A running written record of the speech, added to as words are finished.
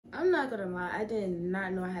I'm not gonna lie, I did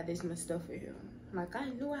not know I had this much stuff for him. Like, I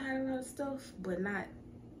knew I had a lot of stuff, but not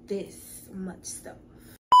this much stuff.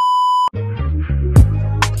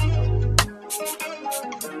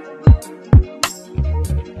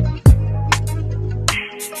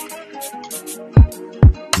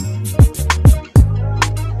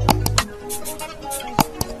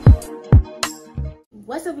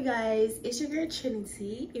 What's up, you guys? It's your girl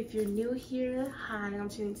Trinity. If you're new here, hi, I'm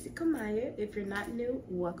Trinity Kamaya. If you're not new,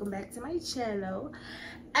 welcome back to my channel.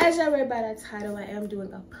 As y'all read by that title, I am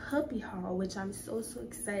doing a puppy haul, which I'm so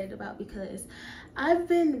excited about because I've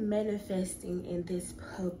been manifesting in this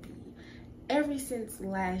puppy ever since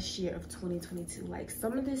last year of 2022. Like,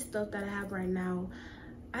 some of this stuff that I have right now,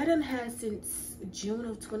 I done had since June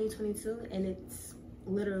of 2022, and it's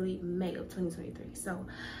literally May of 2023. So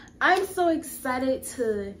I'm so excited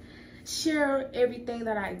to share everything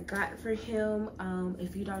that I got for him.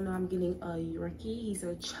 If you don't know, I'm getting a Yorkie. He's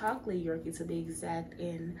a chocolate Yorkie to be exact,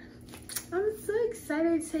 and I'm so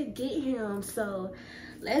excited to get him. So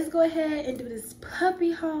let's go ahead and do this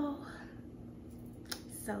puppy haul.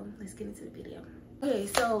 So let's get into the video. Okay,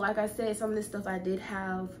 so like I said, some of this stuff I did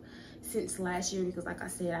have since last year because, like I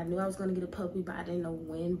said, I knew I was gonna get a puppy, but I didn't know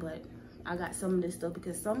when. But I got some of this stuff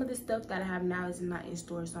because some of the stuff that I have now is not in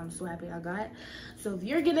store, so I'm so happy I got. So if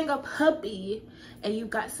you're getting a puppy and you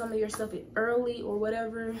got some of your stuff early or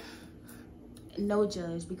whatever, no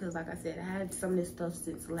judge, because like I said, I had some of this stuff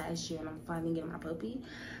since last year and I'm finally getting my puppy.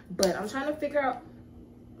 But I'm trying to figure out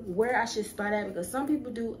where I should start at because some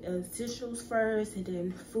people do essentials first and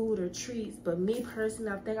then food or treats, but me personally,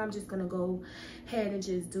 I think I'm just gonna go ahead and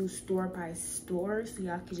just do store by store so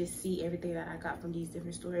y'all can just see everything that I got from these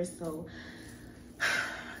different stores. So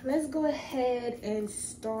let's go ahead and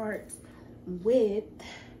start with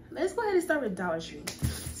Dollar Tree.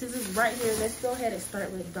 Since it's right here, let's go ahead and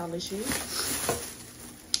start with Dollar Tree.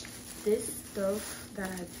 This stuff that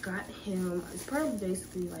I got him is probably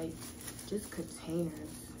basically like just containers.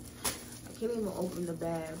 I can't even open the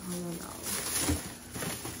bag. Hold on, y'all.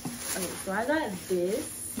 Okay, so I got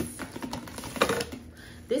this.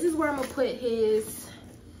 This is where I'm gonna put his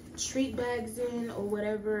treat bags in or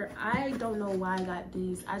whatever. I don't know why I got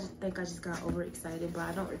these. I just think I just got overexcited, but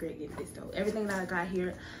I don't regret getting this though. Everything that I got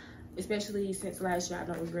here, especially since last year, I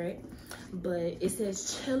don't regret. But it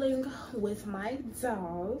says chilling with my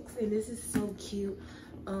dogs, and this is so cute.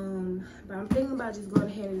 But I'm thinking about just going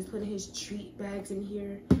ahead and just putting his treat bags in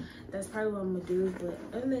here. That's probably what I'm gonna do.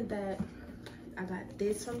 But other than that, I got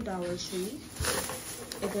this from Dollar Tree,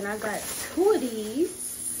 and then I got two of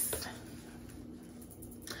these.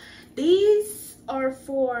 These are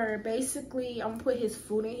for basically, I'm gonna put his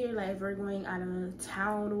food in here, like if we're going out of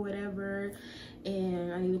town or whatever,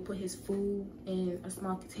 and I need to put his food in a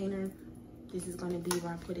small container. This is gonna be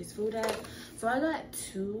where I put his food at. So I got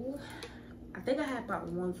two. I think I had bought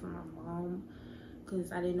one for my mom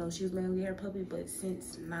because I didn't know she was gonna get her puppy, but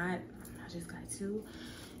since not, I just got two.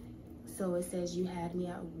 So it says you had me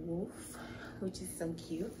at Wolf, which is so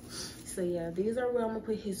cute. So yeah, these are where I'm gonna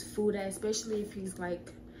put his food at, especially if he's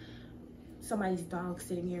like somebody's dog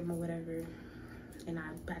sitting here or whatever, and I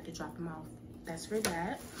have to drop him off. That's for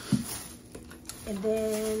that. And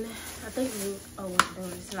then I think, oh no,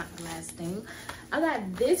 it's not the last thing. I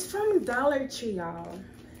got this from Dollar Tree, y'all.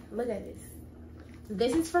 Look at this.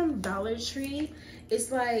 This is from Dollar Tree.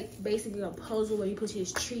 It's like basically a puzzle where you put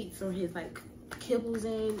his treats or his like kibbles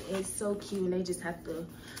in. It's so cute, and they just have to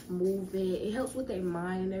move it. It helps with their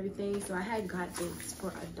mind and everything. So I had got this for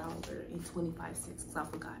 $1.25 because I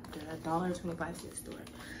forgot. They're $1.25 store.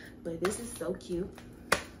 But this is so cute.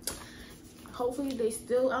 Hopefully they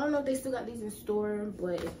still, I don't know if they still got these in store,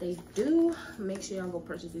 but if they do, make sure y'all go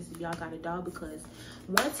purchase this if y'all got a dog, because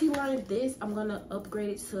once he learns this, I'm gonna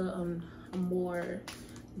upgrade it to a more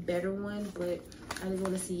better one. But I just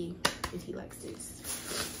want to see if he likes this.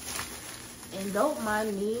 And don't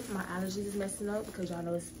mind me, my allergies is messing up because y'all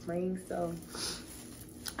know it's spring, so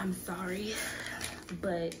I'm sorry.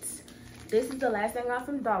 But this is the last thing I got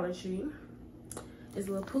from Dollar Tree. It's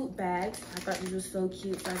little poop bags. I thought these were so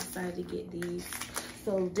cute, so I decided to get these.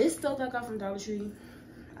 So this stuff I got from Dollar Tree,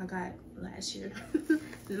 I got last year.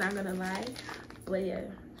 Not gonna lie, but yeah,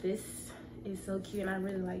 this is so cute, and I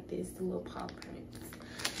really like this, the little paw prints.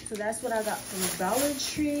 So that's what I got from Dollar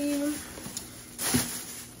Tree.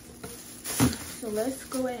 So let's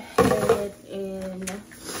go ahead and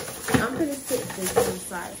I'm gonna sit this on the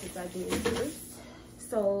side because I did it first.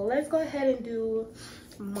 So let's go ahead and do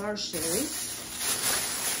Marshall's.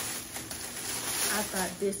 I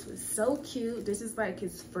thought this was so cute. This is like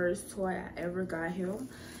his first toy I ever got him.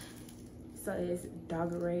 So it's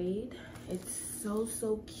Doggerade. It's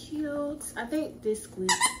so cute. I think this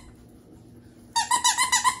squeaks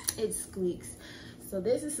it squeaks. So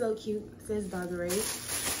this is so cute. It says doggery.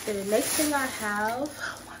 Then the next thing I have,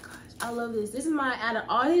 oh my gosh, I love this. This is my, out of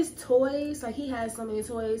all his toys, like he has so many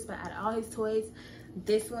toys, but out of all his toys,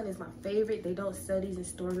 this one is my favorite. They don't sell these in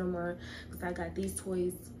stores no more because I got these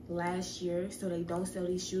toys last year, so they don't sell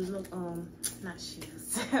these shoes not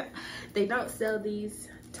shoes. They don't sell these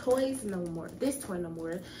toys no more, this toy no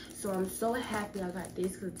more. So I'm so happy I got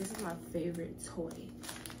this because this is my favorite toy.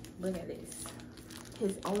 Look at this,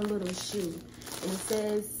 his own little shoe, and it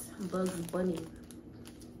says Bugs Bunny.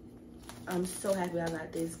 I'm so happy I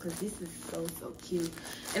got this because this is so cute,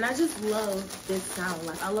 and I just love this sound.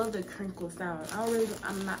 Like I love the crinkle sound.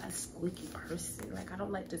 I'm not a squeaky person. Like I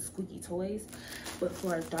don't like the squeaky toys, but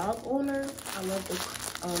for a dog owner, I love the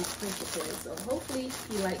crinkle toys. So hopefully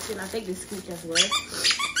he likes it. And I think it squeaks as well.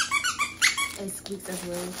 It squeaks as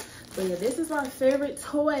well. But yeah, this is my favorite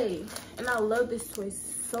toy, and I love this toy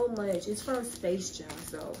so much. It's from Space Jam,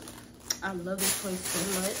 so I love this toy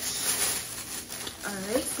so much.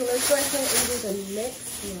 Alright, so let's go ahead and do the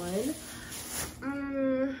next one.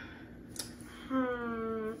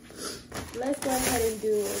 Let's go ahead and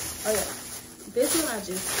do, oh yeah, this one I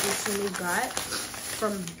just recently got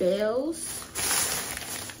from Bells,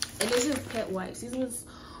 and this is pet wipes. These was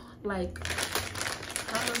like,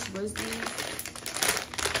 how much was these?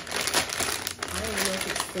 I don't even know if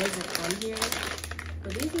it says it on here,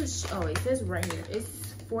 but these was, oh, it says right here, it's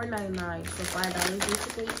 $4.99, so $5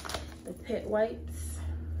 basically. The pet wipes.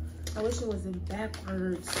 I wish it was in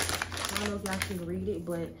backwards. I don't know if y'all can read it,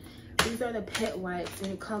 but these are the pet wipes,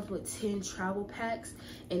 and it comes with 10 travel packs,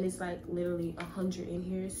 and it's like literally 100 in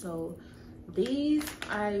here. So these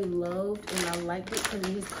I loved, and I liked it because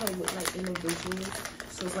these come with like individuals.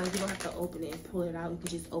 So it's like you don't have to open it and pull it out. You can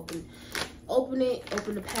just open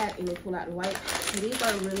the pack, and then pull out the wipe. And these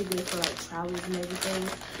are really good for like travels and everything,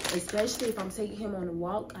 especially if I'm taking him on a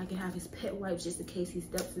walk. I can have his pet wipes just in case he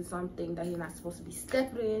steps in something that he's not supposed to be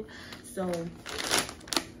stepping in. So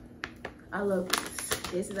I love this.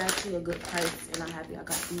 This is actually a good price, and I'm happy I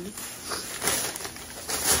got these.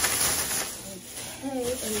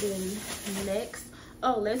 Okay, and then next,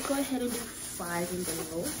 oh, let's go ahead and do 5 and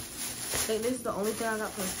below. I think this is the only thing I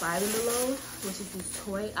got from 5 and below, which is this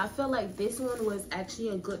toy. I feel like this one was actually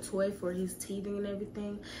a good toy for his teething and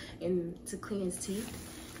everything, and to clean his teeth.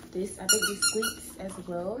 This, I think this squeaks as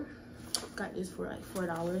well. Got this for like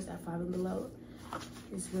 $4 at 5 and below.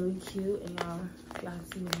 It's really cute, and y'all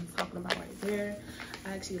see what I'm talking about right there.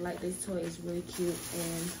 I actually like this toy. It's really cute,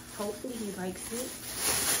 and hopefully he likes it.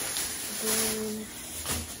 Then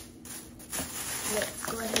let's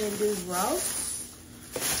go ahead and do Ross.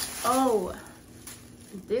 Oh,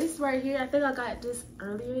 this right here, I think I got this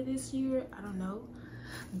earlier this year. I don't know,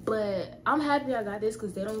 but I'm happy I got this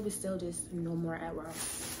because they don't even sell this no more at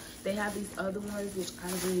Ross. They have these other ones which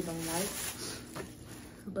I really don't like,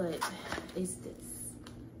 but it's this,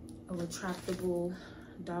 a retractable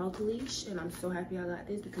dog leash, and I'm so happy I got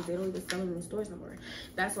this because they don't even sell it in the stores no more.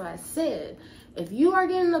 That's why I said, if you are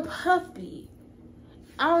getting a puppy,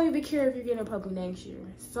 I don't even care if you're getting a puppy next year.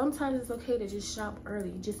 Sometimes it's okay to just shop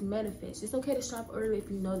early, just manifest. It's okay to shop early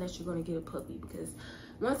if you know that you're gonna get a puppy, because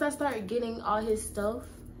once I started getting all his stuff,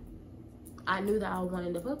 I knew that I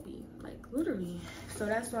wanted a puppy, like literally. So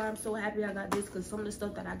that's why I'm so happy I got this, because some of the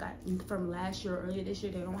stuff that I got from last year or earlier this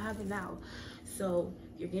year, they don't have it now. So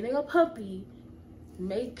if you're getting a puppy,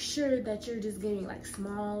 make sure that you're just getting like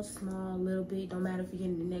small, little bit. Don't matter if you're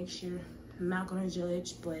getting it next year. I'm not gonna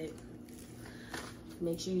judge, but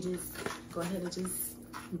make sure you just go ahead and just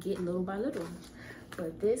get little by little.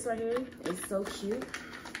 But this right here is so cute,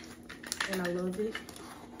 and I love it.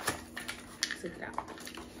 Check it out.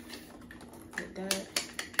 Like that.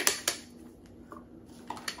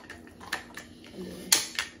 And then,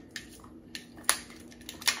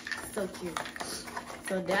 so cute.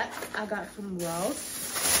 So that I got from Ross.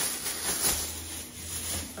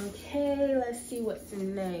 Okay, let's see what's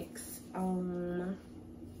next.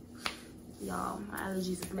 Y'all, my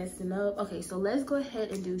allergies is messing up. Okay, so let's go ahead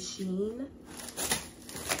and do Shein.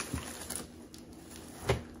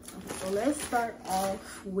 Okay, so let's start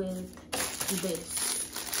off with this.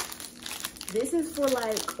 This is for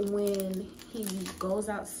like when he goes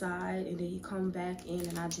outside and then he come back in,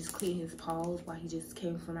 and I just clean his paws while he just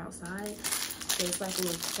came from outside. So it's like a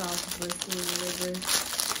little soft bristle or whatever.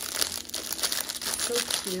 So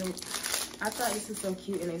cute. I thought this was so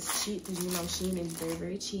cute, and it's cheap because you know Shein is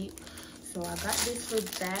very cheap. So I got this for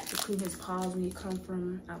that, to clean his paws when he come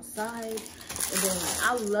from outside. And then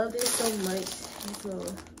I love this so much. This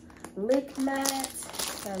little lick mat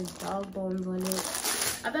has dog bones on it.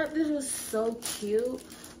 I thought this was so cute.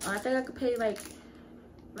 I think I could pay like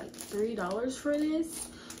 $3 for this.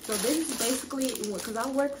 So this is basically, because I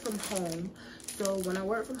work from home. So when I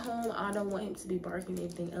work from home, I don't want him to be barking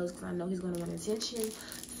anything else because I know he's going to want attention.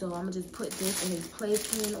 So I'm going to just put this in his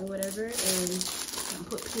playpen or whatever and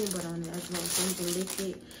put peanut butter on it as well so he can lick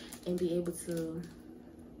it and be able to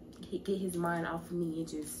get his mind off of me and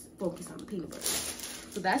just focus on the peanut butter.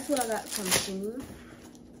 So that's what I got from Shein.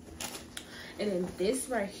 And then this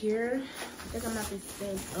right here, I think I'm not going to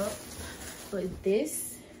stand up, but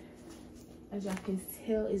this, as y'all can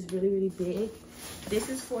tell, is really, really big. This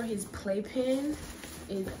is for his playpen.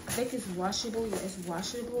 I think it's washable. Yeah, it's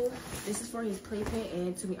washable. This is for his playpen,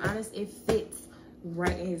 and to be honest, it fits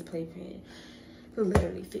right in his playpen. It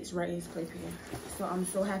literally fits right in his playpen. So I'm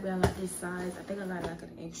so happy I got this size. I think I got like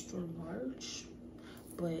an extra large,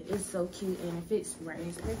 but it's so cute and it fits right in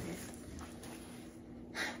his playpen.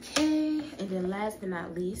 Okay, and then last but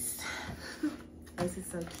not least, this is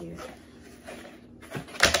so cute.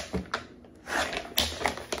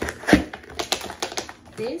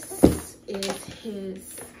 This is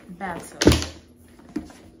his bathtub.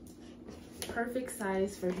 Perfect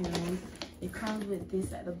size for him. It comes with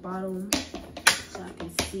this at the bottom, so I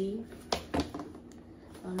can see. I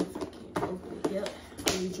don't know if I can open it. Yep,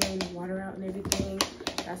 when you drain the water out and everything,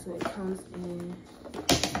 that's what it comes in.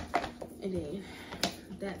 And then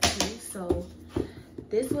that too. So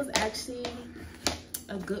this was actually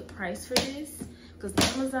a good price for this, because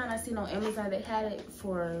Amazon, I seen on Amazon they had it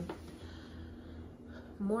for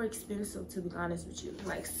more expensive, to be honest with you.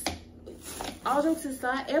 Like, all jokes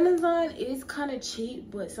aside, Amazon is kind of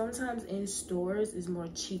cheap, but sometimes in stores is more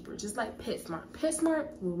cheaper, just like PetSmart.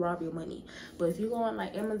 PetSmart will rob your money, but if you go on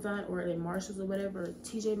like Amazon or in Marshalls or whatever, or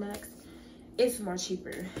TJ Maxx, it's more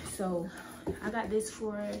cheaper. So I got this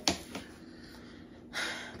for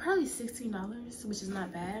probably $16, which is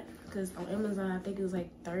not bad, because on Amazon I think it was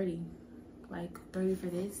like 30 for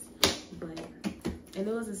this. But and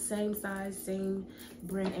it was the same size, same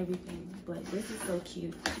brand, everything. But this is so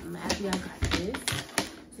cute. I'm happy I got this.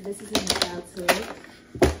 So this is his bathtub.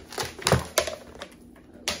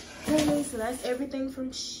 Okay, so that's everything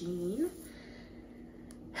from Shein.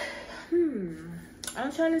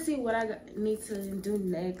 I'm trying to see what I need to do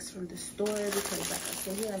next from the store, because like I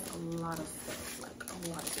said, he has a lot of stuff, like a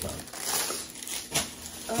lot of stuff.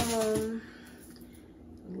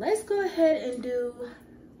 Let's go ahead and do,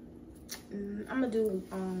 I'm gonna do,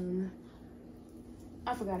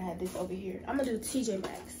 I forgot I had this over here. I'm gonna do TJ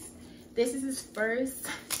Maxx. This is his first,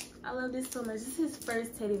 I love this so much. This is his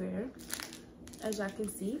first teddy bear, as y'all can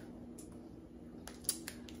see.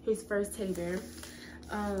 His first teddy bear.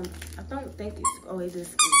 I don't think it's, oh, it is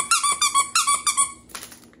squeeze.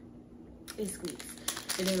 It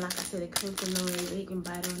squeezes. And then, like I said, it comes in the way he can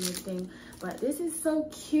bite on everything. But this is so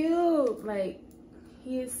cute. Like,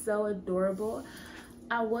 he is so adorable.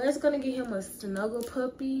 I was gonna get him a snuggle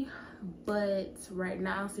puppy, but right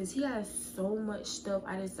now, since he has so much stuff,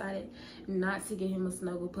 I decided not to get him a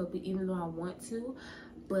snuggle puppy, even though I want to.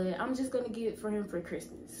 But I'm just gonna get it for him for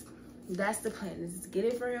Christmas. That's the plan, is to get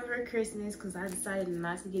it for him for Christmas, because I decided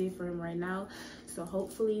not to get it for him right now. So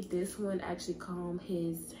hopefully this one actually calm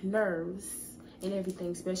his nerves and everything,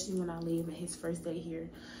 especially when I leave at his first day here.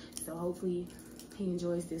 So hopefully he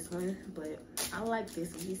enjoys this one. But I like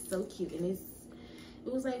this one. He's so cute, and it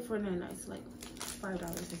was like $4.99, so like $5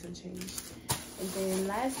 and some change. And then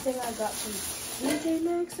last thing I got from TJ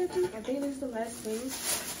Maxx, I think this is the last thing.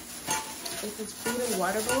 It's this food and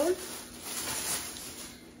water bowl.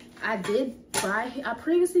 I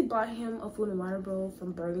previously bought him a food and water bowl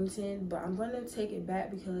from Burlington, but I'm gonna take it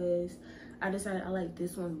back because I decided I like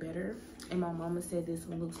this one better, and my mama said this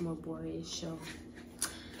one looks more boyish. So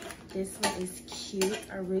this one is cute.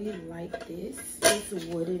 I really like this. It's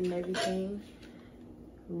wooden and everything.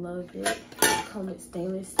 Love it. Come with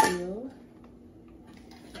stainless steel.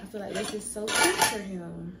 I feel like this is so cute for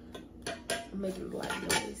him. I'm making a black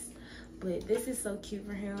noise, but this is so cute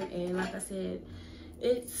for him. And like I said,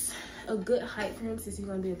 it's a good height for him since he's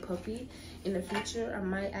gonna be a puppy. In the future, I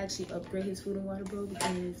might actually upgrade his food and water bowl,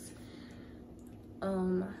 because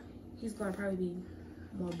he's gonna probably be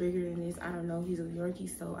more bigger than this. I don't know. He's a Yorkie,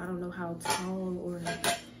 so I don't know how tall or,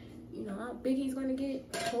 you know, how big he's gonna get.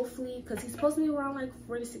 Hopefully, because he's supposed to be around like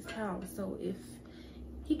 46 pounds. So if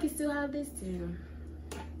he can still have this, then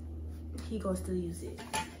he gonna still use it.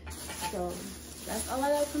 So that's all I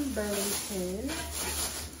got from Burlington.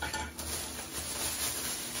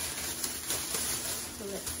 So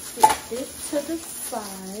let's put this to the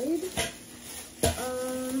side.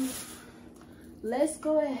 Let's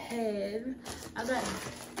go ahead. I got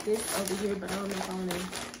this over here, but I don't know if I want to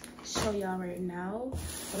show y'all right now.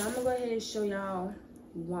 But I'm gonna go ahead and show y'all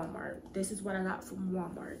Walmart. This is what I got from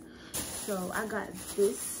Walmart. So I got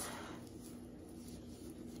this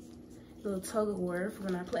little tug of war for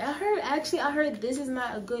when I play. I heard this is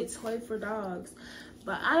not a good toy for dogs,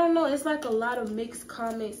 but I don't know. It's like a lot of mixed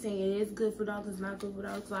comments saying it is good for dogs, it's not good for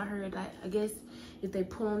dogs. So I heard that, I guess if they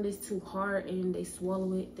pull on this too hard and they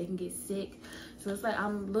swallow it, they can get sick. So it's like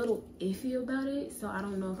I'm a little iffy about it. So I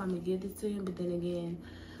don't know if I'm gonna give this to him, but then again,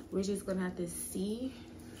 we're just gonna have to see.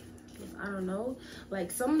 I don't know. Like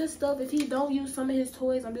some of the stuff, if he don't use some of his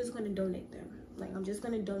toys, I'm just gonna donate them. Like I'm just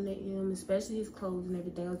gonna donate him, especially his clothes and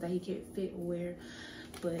everything else that he can't fit or wear.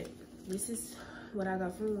 But this is what I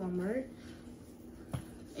got from Walmart.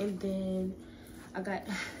 And then I got,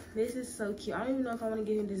 this is so cute. I don't even know if I want to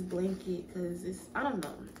give him this blanket because it's, I don't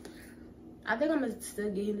know. I think I'm gonna still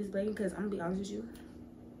give him this blanket because I'm gonna be honest with you,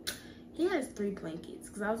 he has 3 blankets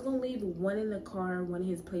because I was gonna leave one in the car, one in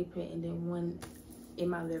his playpen, and then one in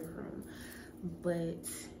my living room. But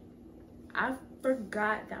I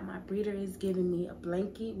forgot that my breeder is giving me a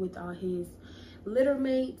blanket with all his litter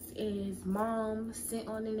mates and his mom sent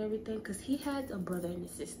on it and everything, because he has a brother and a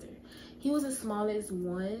sister. He was the smallest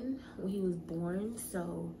one when he was born,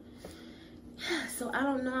 so I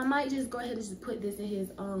don't know. I might just go ahead and just put this in his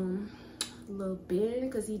little bin,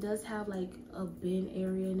 because he does have like a bin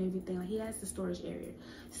area and everything. Like he has the storage area,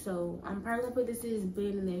 so I'm probably gonna put this in his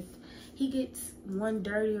bin, and if he gets one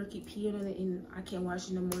dirty or keep peeing on it and I can't wash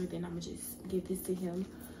it no more, then I'm gonna just give this to him.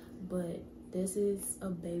 But this is a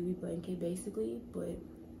baby blanket basically, but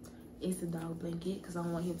it's a dog blanket because I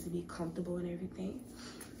want him to be comfortable and everything.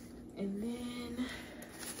 And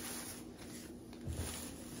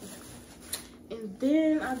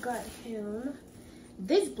then I got him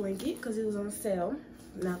this blanket because it was on sale.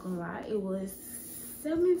 Not gonna lie, it was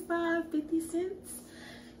 50 cents.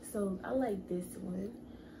 So I like this one.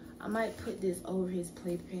 I might put this over his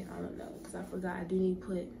playpen. I don't know, because I forgot I do need to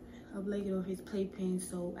put a blanket over his playpen,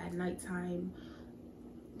 so at nighttime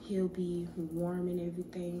he'll be warm and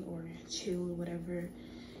everything, or chill or whatever,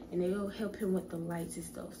 and it'll help him with the lights and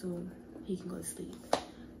stuff so he can go to sleep.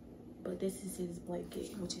 But this is his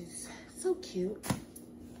blanket, which is so cute.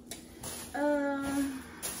 And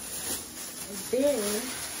then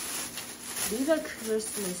these are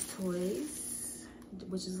Christmas toys,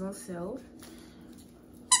 which is on sale.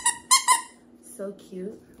 So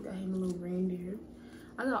cute. Got him a little reindeer.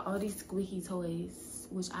 I got all these squeaky toys,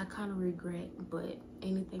 which I kind of regret, but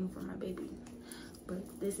anything for my baby. But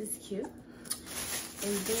this is cute.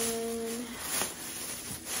 And then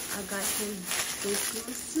I got him this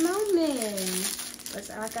little snowman. But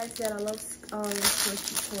like I said, I love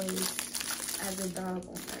squishy toys as a dog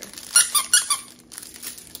owner.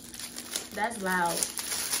 That's loud,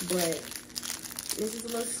 but this is a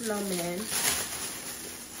little snowman.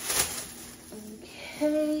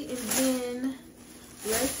 Okay, and then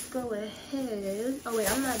let's go ahead. Oh wait,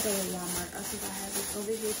 I'm not done with Walmart. I think I have this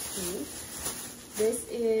over here too. This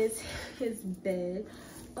is his bed.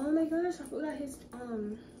 Oh my gosh, I forgot his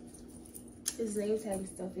name tag and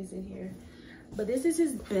stuff is in here. But this is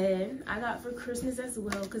his bed. I got for Christmas as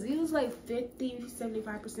well, because it was like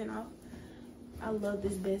 50-75% off. I love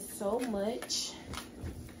this bed so much.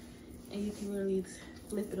 And you can really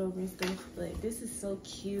flip it over and stuff. But this is so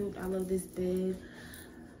cute. I love this bed.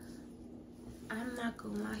 I'm not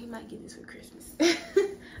gonna lie, he might get this for Christmas.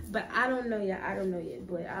 But I don't know yet.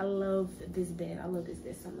 But I love this bed. I love this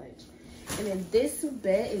bed so much. And then this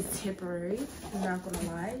bed is temporary. I'm not gonna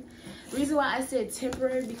lie. Reason why I said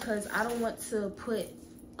temporary, because I don't want to put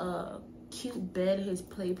a cute bed in his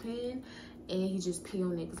playpen and he just pee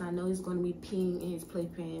on it, because I know he's gonna be peeing in his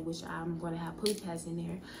playpen, which I'm gonna have poop pads in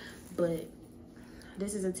there. But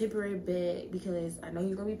this is a temporary bed because I know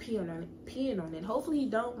he's gonna be peeing on it. Hopefully he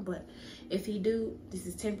don't, but if he do, this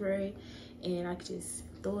is temporary, and I can just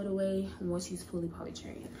throw it away once he's fully potty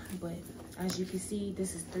trained. But as you can see,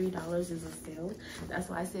 this is $3 as a sale. That's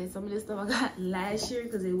why I said some of this stuff I got last year,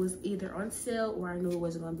 because it was either on sale or I knew it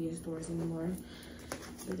wasn't gonna be in stores anymore.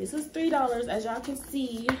 But this was $3, as y'all can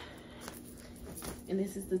see. And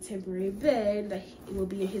this is the temporary bed that will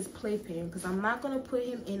be in his playpen, because I'm not gonna put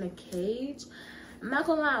him in a cage. I'm not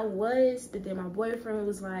gonna lie, I was, but then my boyfriend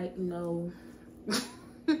was like, no.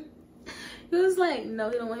 He was like, no,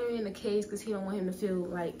 he don't want him in a cage because he don't want him to feel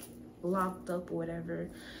like locked up or whatever.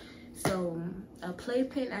 So a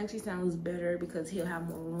playpen actually sounds better because he'll have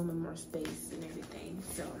more room and more space and everything.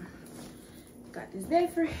 So got this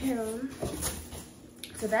bed for him.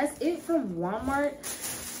 So that's it from Walmart.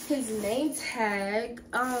 His name tag,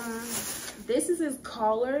 this is his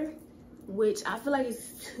collar, which I feel like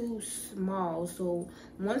is too small. So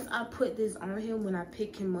once I put this on him when I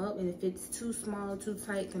pick him up, and if it's too small, too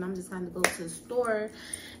tight, then I'm just gonna go to the store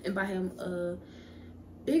and buy him a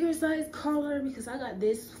bigger size collar because I got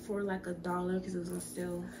this for like $1 because it was on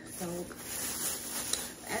sale. So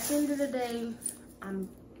at the end of the day, I'm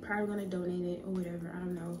probably gonna donate it or whatever, I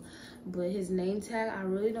don't know. But his name tag, I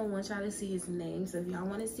really don't want y'all to see his name. So if y'all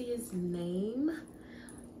want to see his name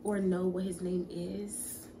or know what his name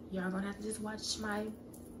is, y'all gonna have to just watch my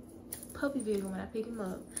puppy video when I pick him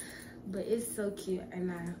up. But it's so cute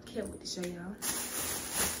and I can't wait to show y'all.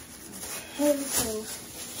 Okay, so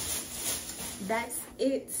that's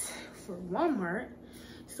it for Walmart.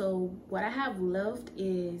 So what I have left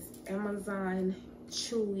is Amazon,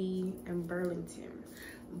 Chewy, and Burlington.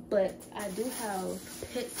 But I do have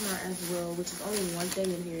PetSmart as well, which is only one thing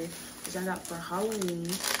in here, which I got for Halloween.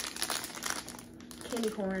 Candy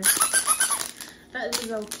corn. That is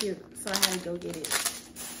so cute, so I had to go get it.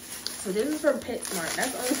 So this is from PetSmart.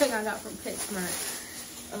 That's the only thing I got from PetSmart.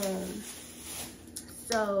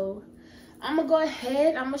 So I'm gonna go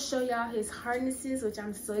ahead. I'm gonna show y'all his harnesses, which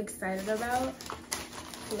I'm so excited about.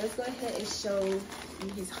 So let's go ahead and show you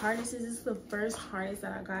his harnesses. This is the first harness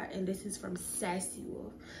that I got, and this is from Sassy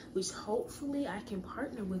Wolf, which hopefully I can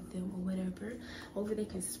partner with them or whatever. Hopefully they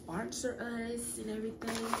can sponsor us and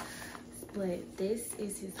everything. But this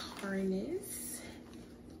is his harness.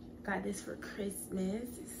 Got this for Christmas.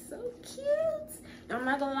 It's so cute. Now, I'm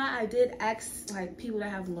not gonna lie, I did ask like people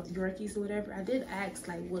that have Yorkies or whatever. I did ask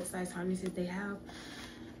like what size harnesses they have.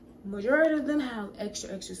 Majority of them have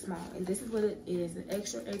extra small, and this is what it is, an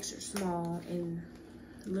extra small, and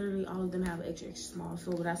literally all of them have extra small.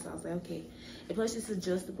 So that's why I was like, okay, and plus it's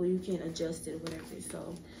adjustable, you can adjust it or whatever.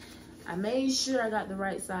 So I made sure I got the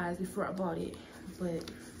right size before I bought it.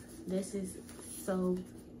 But this is so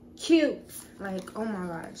cute, like, oh my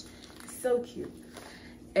gosh, so cute.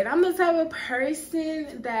 And I'm the type of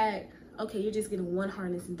person that, okay, you're just getting one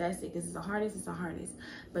harness and that's it, because it's a harness, it's a harness.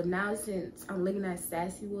 But now since I'm looking at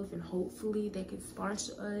Sassy Wolf and hopefully they can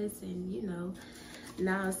sponsor us, and you know,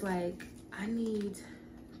 now it's like I need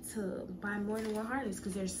to buy more than one harness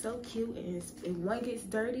because they're so cute. And if one gets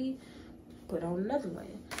dirty, put on another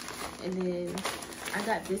one. And then I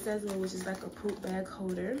got this as well, which is like a poop bag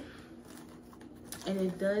holder, and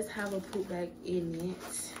it does have a poop bag in it.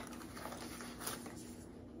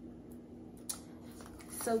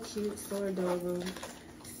 So cute, so adorable.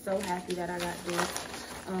 So happy that I got this.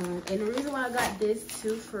 And the reason why I got this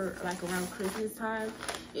too for like around Christmas time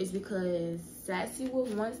is because Sassy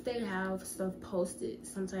Wolf, once they have stuff posted,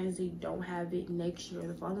 sometimes they don't have it next year or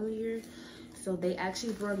the following year. So they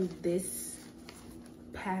actually brought this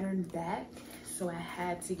pattern back, so I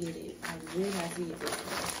had to get it. I really had to get this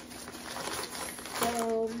one.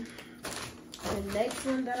 So the next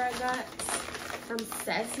one that I got from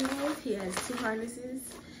Sassy Wolf, he has two harnesses.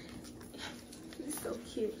 It's so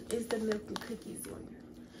cute. It's the milk and cookies one.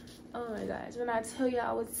 Oh my gosh, when I tell you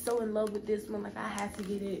I was so in love with this one, like I had to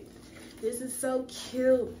get it. This is so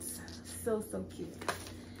cute. So cute.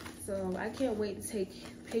 So I can't wait to take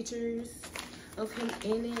pictures of him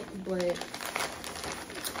in it, but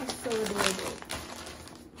it's so adorable.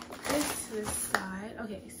 This to the side.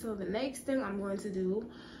 Okay, so the next thing I'm going to do,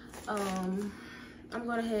 I'm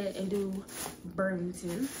going ahead and do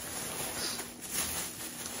Burlington.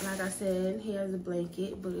 Like I said, he has a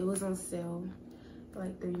blanket, but it was on sale for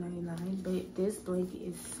like $3.99. But this blanket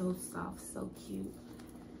is so soft, so cute.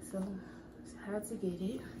 So I had to get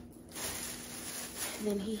it. And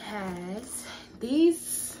then he has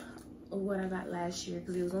these, are what I got last year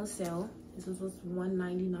because it was on sale. This was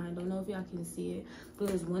 $1.99. Don't know if y'all can see it, but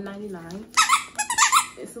it was $1.99.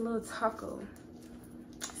 It's a little taco.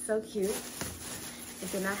 So cute. And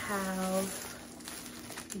then I have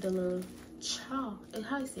the little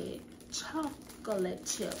how you say it? Chocolate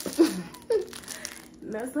chip.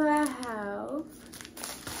 That's what I have.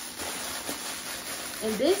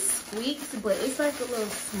 And this squeaks, but it's like a little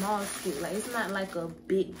small squeak. Like it's not like a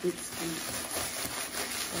big squeak.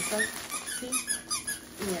 Okay? See?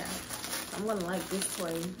 Yeah. I'm gonna like this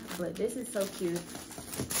toy, but this is so cute.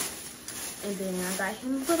 And then I got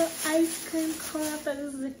him a little ice cream cone. I thought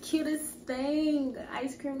this was the cutest thing.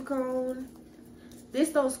 Ice cream cone. This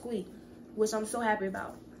don't squeak, which I'm so happy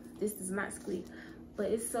about. This does not squeak, but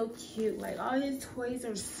it's so cute. Like all his toys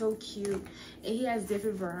are so cute, and he has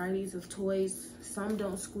different varieties of toys. Some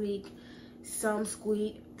don't squeak, some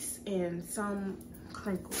squeaks, and some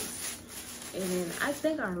crinkles. And then I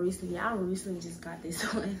think I recently just got this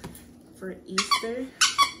one for Easter.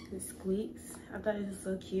 It squeaks. I thought it was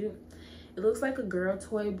so cute. It looks like a girl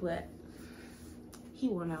toy, but he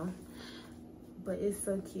won't know. But it's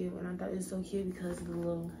so cute, and I thought it was so cute because of the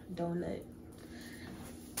little donut.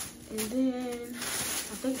 And then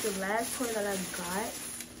I think the last toy that I got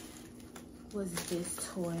was this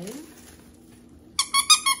toy.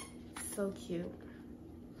 So cute.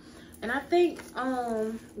 And I think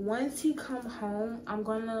once he come home, I'm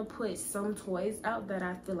gonna put some toys out that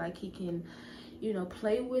I feel like he can, you know,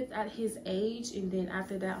 play with at his age. And then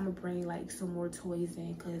after that, I'm gonna bring like some more toys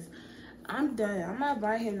in, because I'm done. I'm not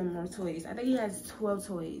buying him no more toys. I think he has 12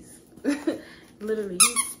 toys. Literally,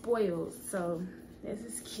 he's spoiled. So this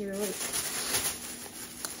is cute.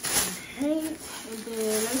 Alright, and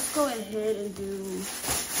then let's go ahead and do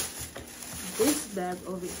this bag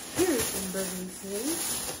over here in Burlington.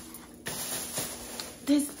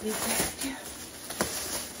 This big bag.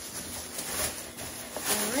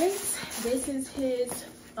 Alright, this is his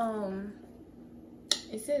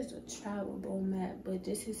it says a travelable mat, but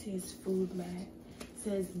this is his food mat. It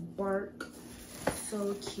says bark.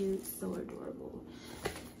 So cute, so adorable.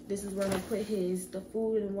 This is where I'm gonna put the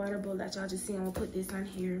food and water bowl that y'all just seen. I'm gonna put this on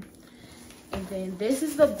here. And then this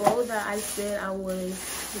is the bowl that I said I was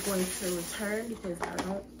going to return because I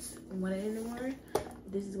don't want it anymore.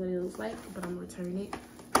 This is what it looks like, but I'm gonna return it.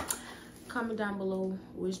 Comment down below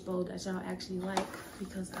which bowl that y'all actually like,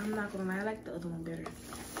 because I'm not gonna lie, I like the other one better.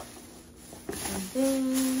 And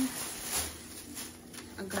then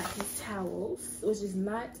I got his towels, which is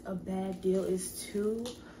not a bad deal. It's 2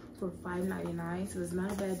 for $5.99, so it's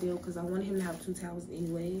not a bad deal because I wanted him to have 2 towels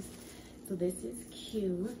anyways. So this is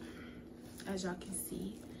cute, as y'all can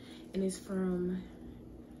see, and it's from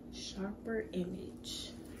Sharper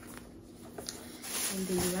Image. And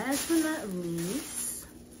then last but not least,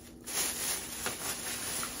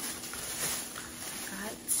 I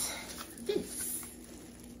got this,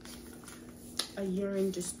 a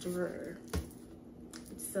urine destroyer.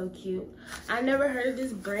 It's so cute. I never heard of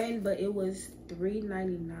this brand, but it was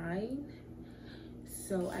 $3.99.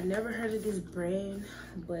 So I never heard of this brand,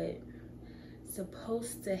 but it's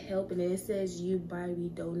supposed to help. And then it says you buy, we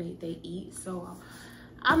donate, they eat. So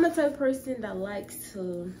I'm the type of person that likes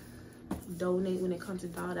to donate when it comes to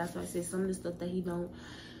doll. That's why I said some of the stuff that he don't,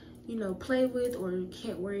 you know, play with or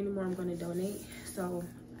can't wear anymore, I'm gonna donate. So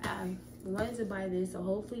I wanted to buy this, so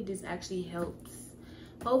hopefully this actually helps.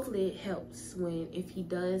 Hopefully it helps when, if he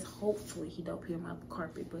does, hopefully he don't pee on my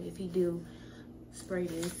carpet, but if he do, spray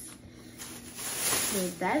this.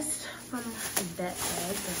 And that's from that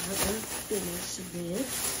bag that I'm gonna finish with.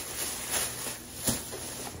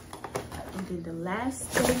 And then the last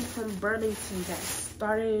thing from Burlington that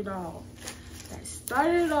started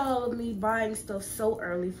it all of me buying stuff so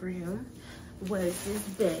early for him was this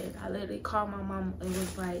bed. I literally called my mom and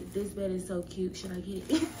was like, this bed is so cute, should I get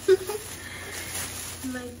it?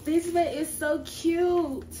 I'm like, this bed is so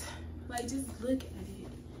cute. Like, just look at it.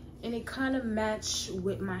 And it kind of matched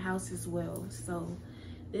with my house as well. So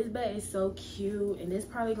this bed is so cute, and this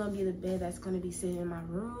probably gonna be the bed that's gonna be sitting in my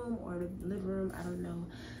room or the living room, I don't know.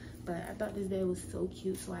 But I thought this bed was so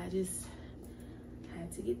cute, so I just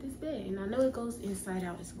had to get this bed. And I know it goes inside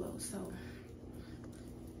out as well, so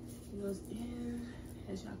it goes in,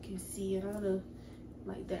 as y'all can see. I don't wanna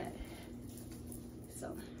like that.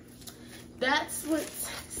 So that's what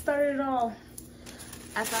started it all.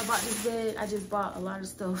 After I bought this bed, I just bought a lot of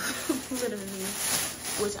stuff, literally,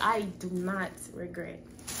 which I do not regret.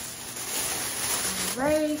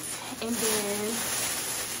 Right, and then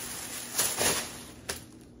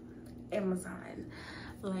Amazon.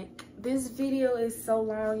 Like, this video is so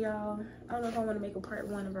long, y'all. I don't know if I want to make a part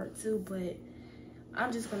 1 or part 2, but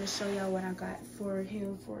I'm just going to show y'all what I got for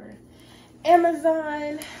him for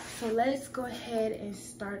Amazon. So let's go ahead and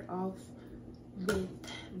start off with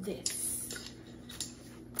this.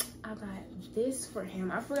 I got this for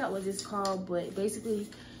him. I forgot what it's called, but basically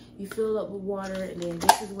you fill up with water, and then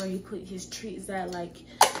this is where he put his treats at. Like,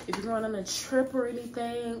 if you're going on a trip or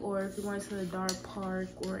anything, or if you're going to a dark park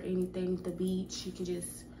or anything, the beach, you can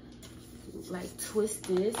just like twist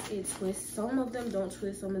this. It twists. Some of them don't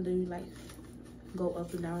twist, some of them you like go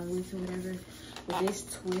up and down with or whatever. But this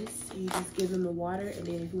twists, and you just give them the water, and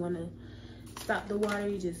then if you want to stop the water,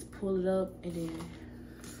 you just pull it up, and then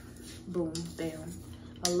boom, bam.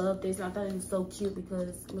 I love this. I thought it was so cute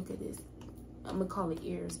because look at this. I'm gonna call it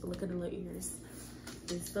ears, but look at the little ears.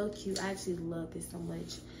 It's so cute. I actually love this so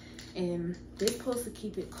much. And this supposed to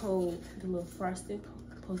keep it cold. The little frosting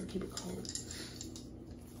supposed to keep it cold.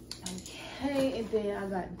 Okay, and then I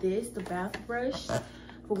got this, the bath brush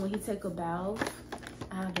for when he take a bath.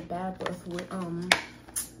 I have the bath brush with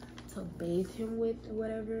to bathe him with or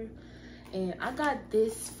whatever. And I got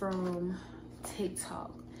this from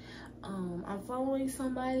TikTok. I'm following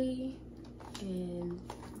somebody and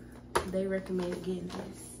they recommended getting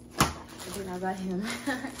this. And then I got him.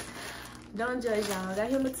 Don't judge, y'all. I got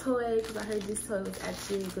him a toy because I heard this toy was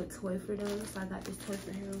actually a good toy for them. So I got this toy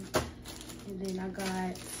for him. And then I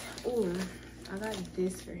got, ooh, I got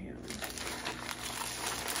this for him,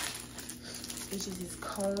 which is his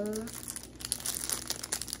comb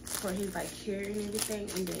for his like hair and everything,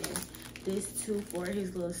 and then this too for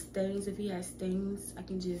his little stains. If he has stains, I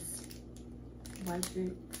can just wipe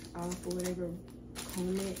it off or whatever,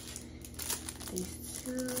 comb it. This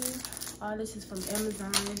too. All this is from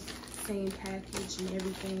Amazon, same package and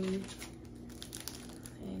everything.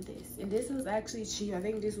 And this was actually cheap. I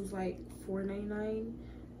think this was like $4.99.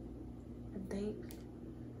 I think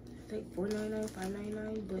 $4.99,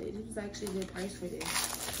 $5.99, but it was actually a good price for this.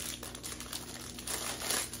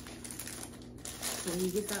 So he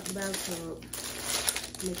gets out the bathtub,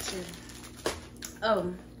 make sure.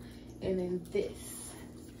 Oh, and then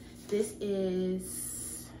this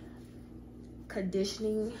is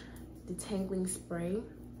conditioning detangling spray.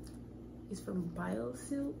 It's from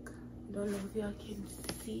BioSilk. Don't know if y'all can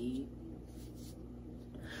see,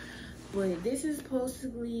 but this is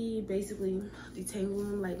supposedly basically detangle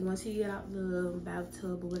him. Like once he get out the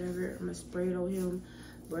bathtub or whatever, I'm gonna spray it on him,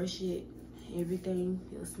 brush it, everything.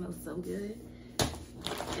 It'll smell so good.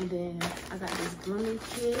 And then I got this grooming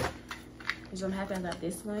kit, which I'm happy I got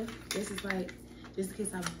this one. This is like just in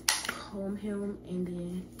case I comb him, and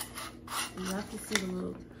then y'all can see the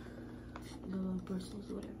little bristles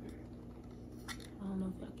or whatever. I don't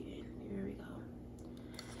know if y'all can. Here we go.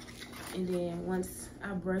 And then once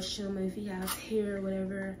I brush him, if he has hair or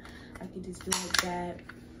whatever, I can just do like that.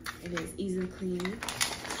 And it's easy to clean.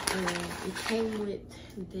 And it came with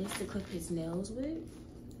this to clip his nails with.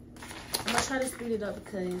 I'm gonna try to speed it up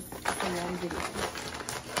because it's a long video.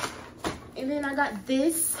 And then I got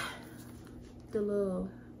this, the little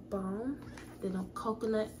balm, the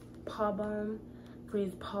coconut paw balm for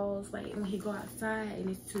his paws, like when he go outside and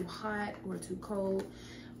it's too hot or too cold.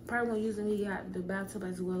 Probably won't use him. He got the bathtub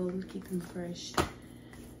as well to keep him fresh.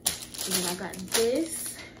 And then I got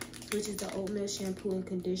this, which is the oatmeal shampoo and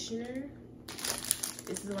conditioner.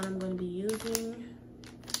 This is what I'm going to be using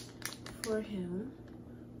for him.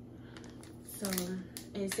 So,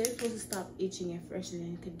 and it says it's supposed to stop itching and freshen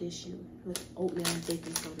and condition with oatmeal and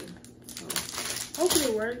baking soda. So, hopefully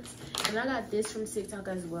it works. And I got this from TikTok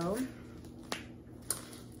as well.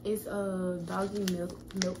 It's a doggy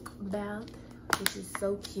milk bath, which is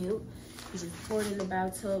so cute. You just pour it in the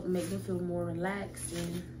bathtub, make him feel more relaxed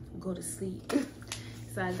and go to sleep.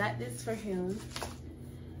 So I got this for him.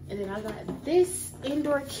 And then I got this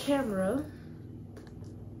indoor camera.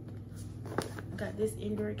 I got this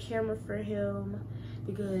indoor camera for him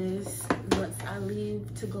because once I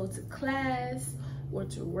leave to go to class or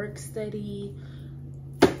to work study,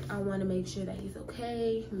 I want to make sure that he's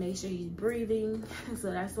okay, make sure he's breathing.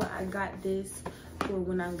 So that's why I got this for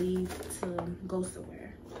when I leave to go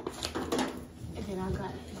somewhere. And then I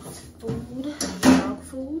got his food, dog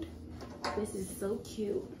food. This is so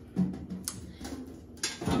cute.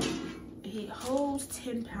 He holds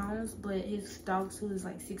 10 pounds, but his dog food is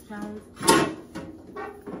like 6 pounds.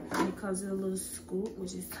 And it comes in a little scoop,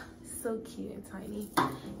 which is so cute and tiny.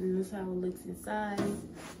 And this is how it looks inside.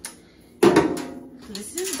 So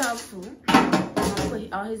this is dog food. I'll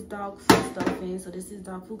put all his dog food stuff in. So this is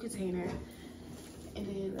dog food container. And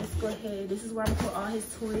then let's go ahead. This is where I'm gonna put all his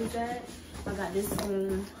toys at. I got this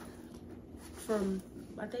one from,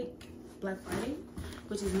 I think, Black Friday,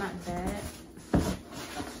 which is not bad.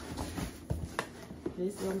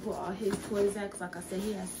 This is where I'm gonna put all his toys at, because like I said,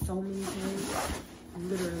 he has so many toys.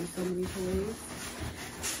 Literally so many toys.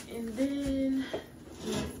 And then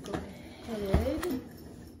let's go ahead.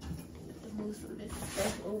 Move some of this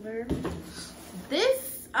stuff over.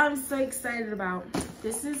 This I'm so excited about.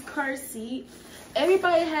 This is car seat.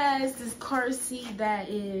 Everybody has this car seat that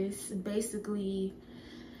is basically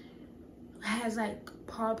has like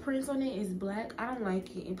paw prints on it. It's black. I don't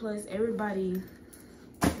like it, and plus everybody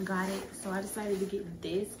got it, so I decided to get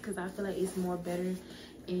this because I feel like it's more better.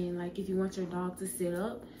 And like if you want your dog to sit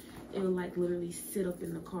up, it will like literally sit up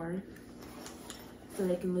in the car so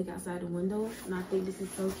they can look outside the window. And I think this is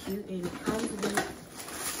so cute, and it comes with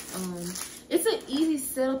it's an easy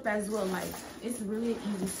setup as well. Like it's really an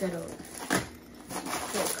easy setup.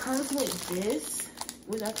 So it comes with this,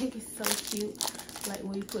 which I think is so cute. Like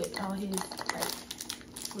when you put all his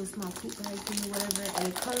like little small poop bags in or whatever, and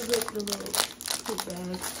it comes with the little poop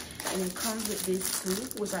bags, and it comes with this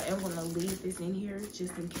too, which I am gonna leave this in here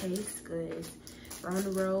just in case, because we're on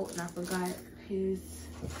the road and I forgot his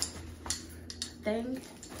thing.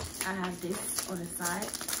 I have this on the side,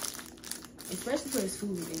 especially for his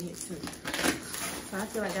food in here too. So I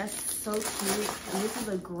feel like that's so cute, and this is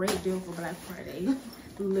a great deal for Black Friday,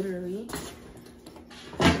 literally.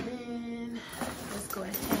 And then let's go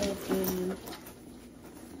ahead and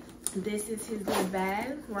This is his little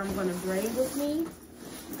bag where I'm gonna bring with me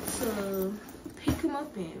to pick him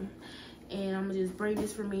up in. And I'm gonna just bring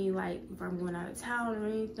this for me, like if I'm going out of town or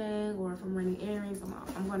anything, or if I'm running errands,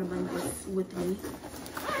 I'm gonna bring this with me.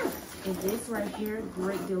 And this right here,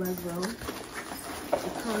 great deal as well.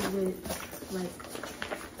 It comes with like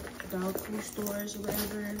dog food storage or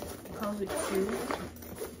whatever. It comes with two.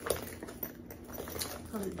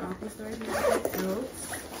 It comes with dog food storage.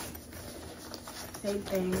 Same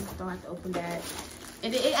thing, don't have to open that.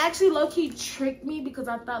 And it actually low-key tricked me because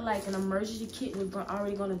I thought like an emergency kit was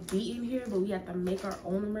already gonna be in here, but we have to make our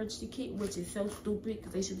own emergency kit, which is so stupid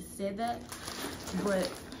because they should have said that. But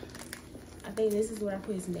I think this is where I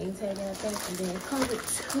put his name tag in, I think. And then it comes with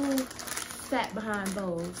two fat behind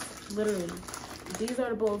bowls, literally. These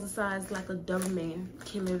are the bowls the size like a dumb man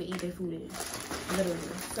can literally eat their food in, literally.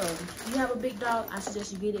 So if you have a big dog, I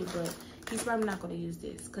suggest you get it, but he's probably not gonna use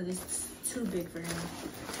this because it's too big for him.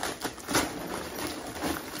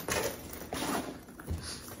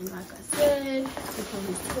 And like I said, he put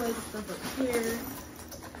his toys and stuff up here.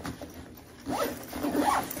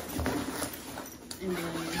 And then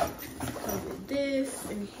comes with this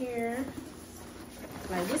in here.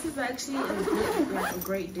 Like this is actually a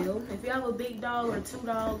great deal. If you have a big dog or two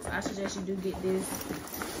dogs, I suggest you do get this.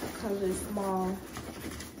 It comes with a small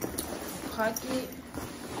pocket.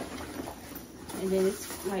 And then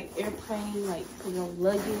it's like airplane, like put on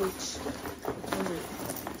luggage.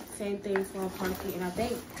 Same thing, small pocket. And I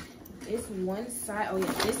think it's one side. Oh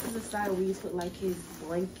yeah, this is the side where you put like his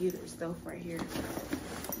blanket or stuff right here.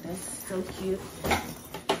 That's so cute.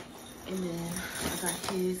 And then I got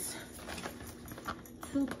his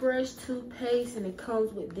toothbrush, toothpaste, and it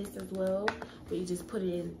comes with this as well, where you just put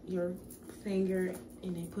it in your finger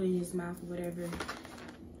and then put it in his mouth or whatever.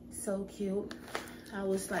 So cute. I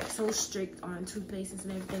was like so strict on toothpastes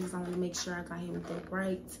and everything, so I want to make sure I got him the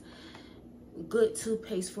right good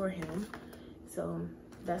toothpaste for him. So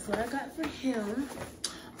that's what I got for him.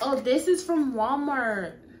 Oh, this is from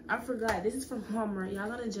Walmart. I forgot, this is from Walmart. Y'all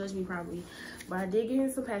gonna judge me probably, but I did get him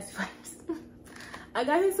some pacifiers. I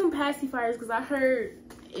got him some pacifiers because I heard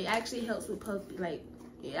it actually helps with puppy, like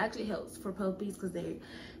it actually helps for puppies because they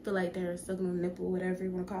feel like they're sucking on the nipple, whatever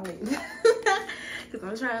you want to call it. Because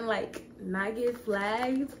I'm trying to like not get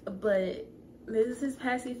flagged, but this is his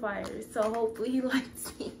pacifier, so hopefully he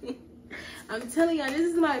likes it. I'm telling y'all,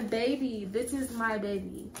 this is my baby. This is my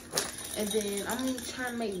baby. And then I'm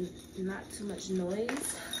trying to make not too much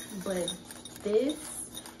noise, but this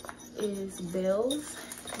is bells,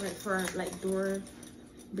 like for like door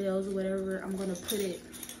bells or whatever. I'm gonna put it,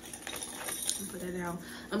 put that down.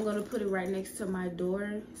 I'm gonna put it right next to my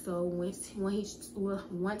door. So once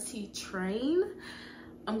he trained,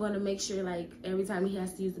 I'm gonna make sure like every time he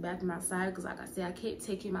has to use the bathroom outside, because like I said, I can't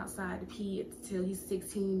take him outside to pee until he's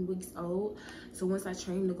 16 weeks old. So once I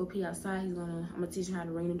train him to go pee outside, I'm gonna teach him how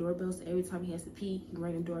to ring the doorbell. So every time he has to pee, he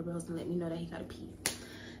ring the doorbells and let me know that he gotta pee.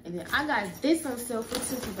 And then I got this on sale for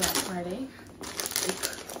Black Friday.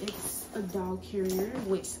 It's a dog carrier,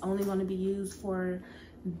 which is only gonna be used for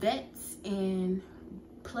vets and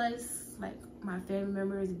plus like my family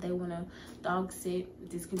members, if they want a dog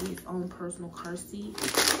sit, this can be its own personal car seat.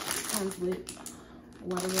 Comes with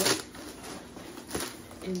water up.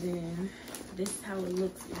 And then this is how it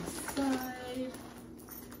looks inside.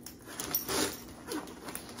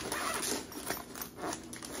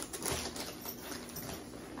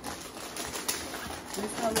 This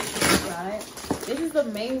is how it looks inside. This is the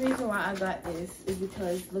main reason why I got this, is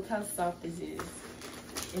because look how soft this is.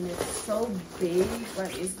 And it's so big,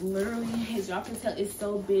 like it's literally, as y'all can tell, it's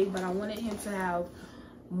so big, but I wanted him to have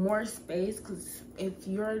more space, because if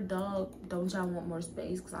you're a dog, don't y'all want more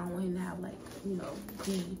space? Because I don't want him to have like, you know,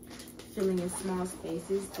 be filling in small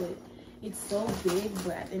spaces. But it's so big,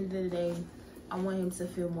 but at the end of the day, I want him to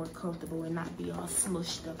feel more comfortable and not be all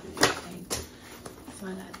smushed up and everything. So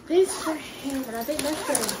I got this for him, and I think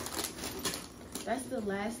that's the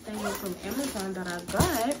last thing from Amazon that I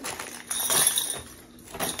got.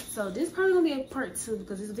 So this is probably gonna be a part 2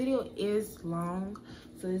 because this video is long.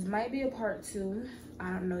 So this might be a part 2.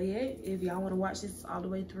 I don't know yet. If y'all want to watch this all the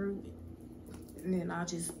way through, and then I'll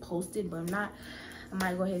just post it. But if not, I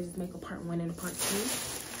might go ahead and just make a part 1 and a part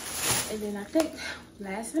 2. And then I think,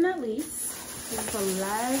 last but not least, this is the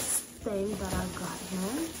last thing that I got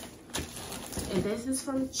him. And this is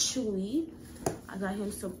from Chewy. I got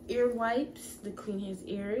him some ear wipes to clean his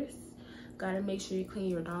ears. Gotta make sure you clean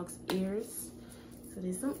your dog's ears. So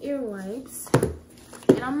there's some ear wipes.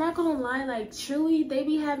 And I'm not gonna lie, like Chewy, they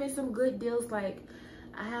be having some good deals. Like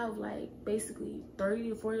I have like basically $30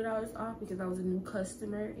 to $40 off because I was a new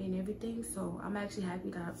customer and everything. So I'm actually happy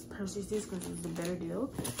that I purchased this because it's a better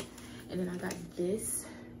deal. And then I got this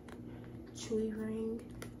chewy ring.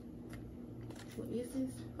 What is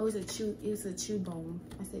this? Oh, it's a chew bone.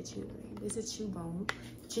 I said chew ring. It's a chew bone,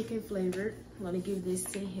 chicken flavored. I'm gonna give this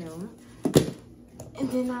to him.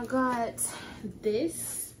 And then I got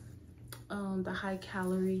this, the high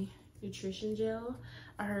calorie nutrition gel.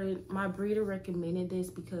 I heard my breeder recommended this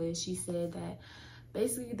because she said that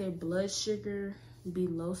basically their blood sugar be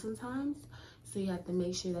low sometimes. So you have to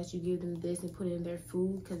make sure that you give them this and put it in their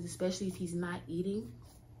food, because especially if he's not eating,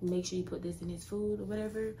 make sure you put this in his food or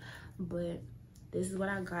whatever. But this is what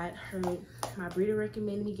I got. My breeder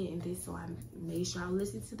recommended me getting this, so I made sure I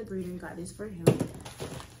listened to the breeder and got this for him.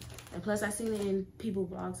 And plus I seen it in people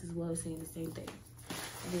blogs as well saying the same thing.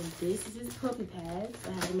 And then this is his puppy pads.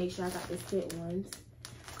 I had to make sure I got the scent ones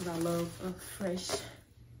because I love a fresh,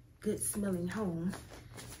 good smelling home.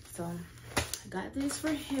 So I got this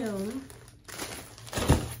for him.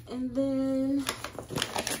 And then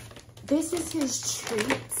this is his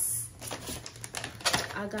treats.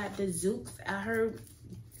 I got the Zooks. I heard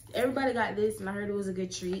everybody got this and I heard it was a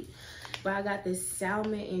good treat. But I got this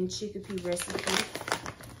salmon and chickpea recipe,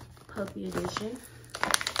 puppy edition.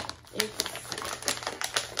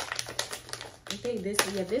 I think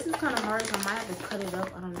this is kind of hard, so I might have to cut it up.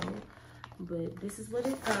 I don't know. But this is what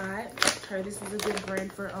it got. Heard this is a good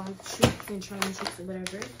brand for treats and training treats or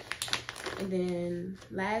whatever. And then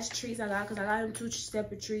last treats I got, because I got him 2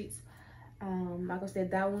 separate treats. Like I said,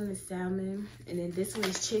 that one is salmon, and then this one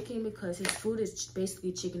is chicken, because his food is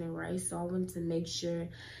basically chicken and rice. So I wanted to make sure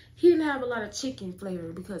he didn't have a lot of chicken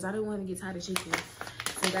flavor, because I didn't want to get tired of chicken.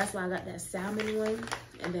 So that's why I got that salmon one.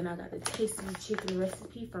 And then I got the tasty chicken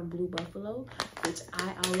recipe from Blue Buffalo, which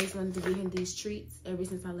I always wanted to give him these treats ever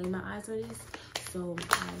since I laid my eyes on this. So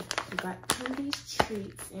I got him these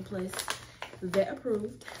treats, and plus vet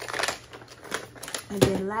approved. And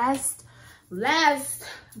then last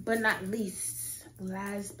but not least,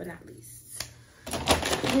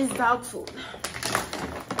 his dog food.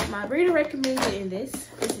 My breeder recommended in this.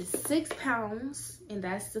 This is 6 pounds, and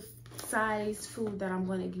that's the size food that I'm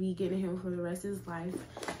going to be getting him for the rest of his life.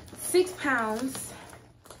 6 pounds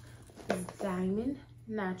is Diamond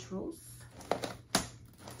Naturals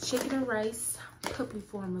chicken and rice puppy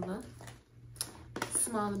formula,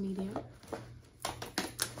 small and medium.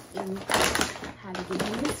 And I had to give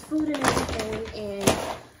him his food and everything. And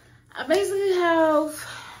I basically have,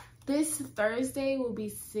 this Thursday will be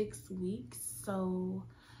 6 weeks. So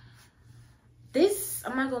this,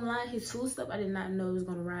 I'm not gonna lie, his food stuff, I did not know it was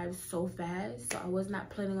gonna arrive so fast. So I was not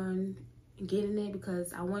planning on getting it,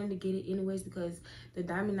 because I wanted to get it anyways, because the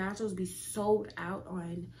Diamond Naturals be sold out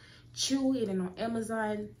on Chewy and on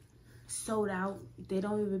Amazon, sold out. They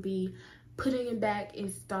don't even be putting it back in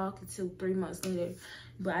stock until 3 months later.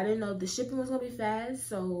 But I didn't know the shipping was gonna be fast,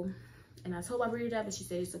 so, and I told my breeder that, but she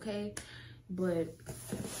said it's okay. But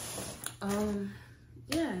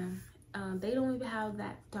yeah, they don't even have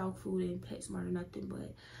that dog food in PetSmart or nothing.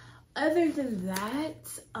 But other than that,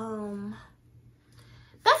 that's all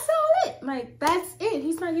it. Like, that's it.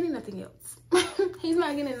 He's not getting nothing else. He's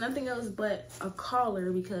not getting nothing else but a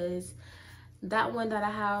collar, because that one that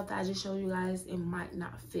I have that I just showed you guys, it might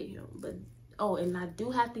not fit him. But oh, and I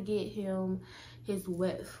do have to get him his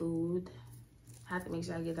wet food. I have to make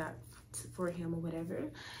sure I get that for him or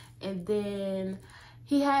whatever. And then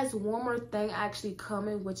he has one more thing actually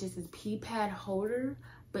coming, which is his pee pad holder,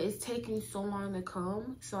 but it's taking so long to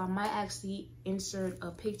come. So I might actually insert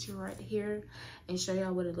a picture right here and show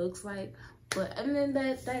y'all what it looks like. But other than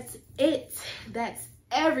that, that's it. That's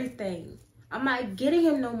everything. I'm not getting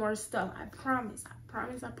him no more stuff. I promise,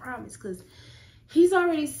 because he's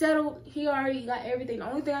already settled. He already got everything. The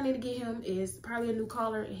only thing I need to get him is probably a new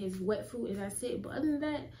collar and his wet food, and that's it. But other than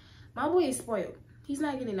that, my boy is spoiled. He's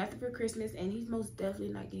not getting nothing for Christmas, and he's most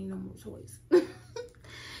definitely not getting no more toys.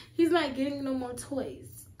 He's not getting no more toys.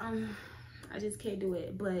 I just can't do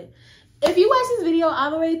it. But if you watch this video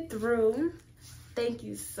all the way through, thank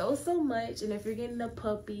you so much. And if you're getting a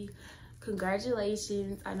puppy,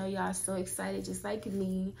 congratulations. I know y'all so excited just like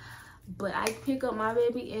me. But I pick up my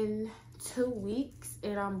baby in 2 weeks,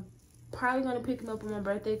 and I'm probably gonna pick him up on my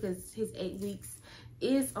birthday, because his 8 weeks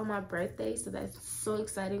is on my birthday. So that's so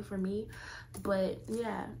exciting for me. But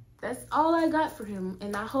yeah, that's all I got for him,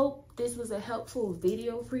 and I hope this was a helpful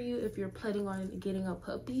video for you if you're planning on getting a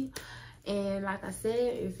puppy. And like I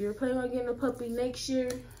said, if you're planning on getting a puppy next year,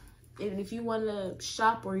 and if you want to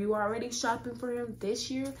shop, or you are already shopping for him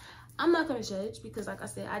this year, I'm not gonna judge, because like I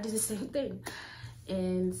said, I did the same thing.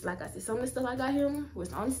 And like I said, some of the stuff I got him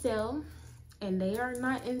was on sale, and they are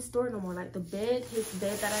not in store no more. Like the bed, his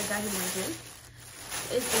bed that I got him right here,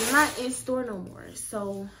 it's not in store no more.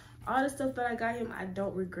 So all the stuff that I got him, I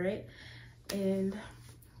don't regret. And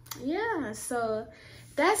yeah, so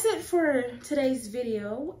that's it for today's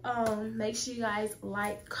video. Make sure you guys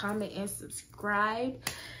like, comment, and subscribe.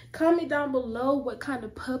 Comment down below what kind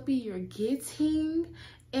of puppy you're getting,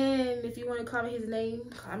 and if you want to comment his name,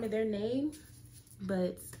 comment their name.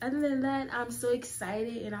 But other than that, I'm so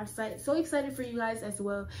excited, and I'm so excited for you guys as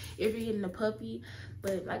well if you're getting a puppy.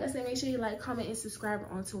 But like I said, make sure you like, comment, and subscribe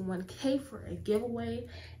onto 1K for a giveaway.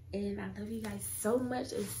 And I love you guys so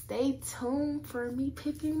much, and stay tuned for me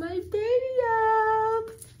picking my baby up.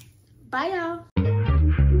 Bye, y'all.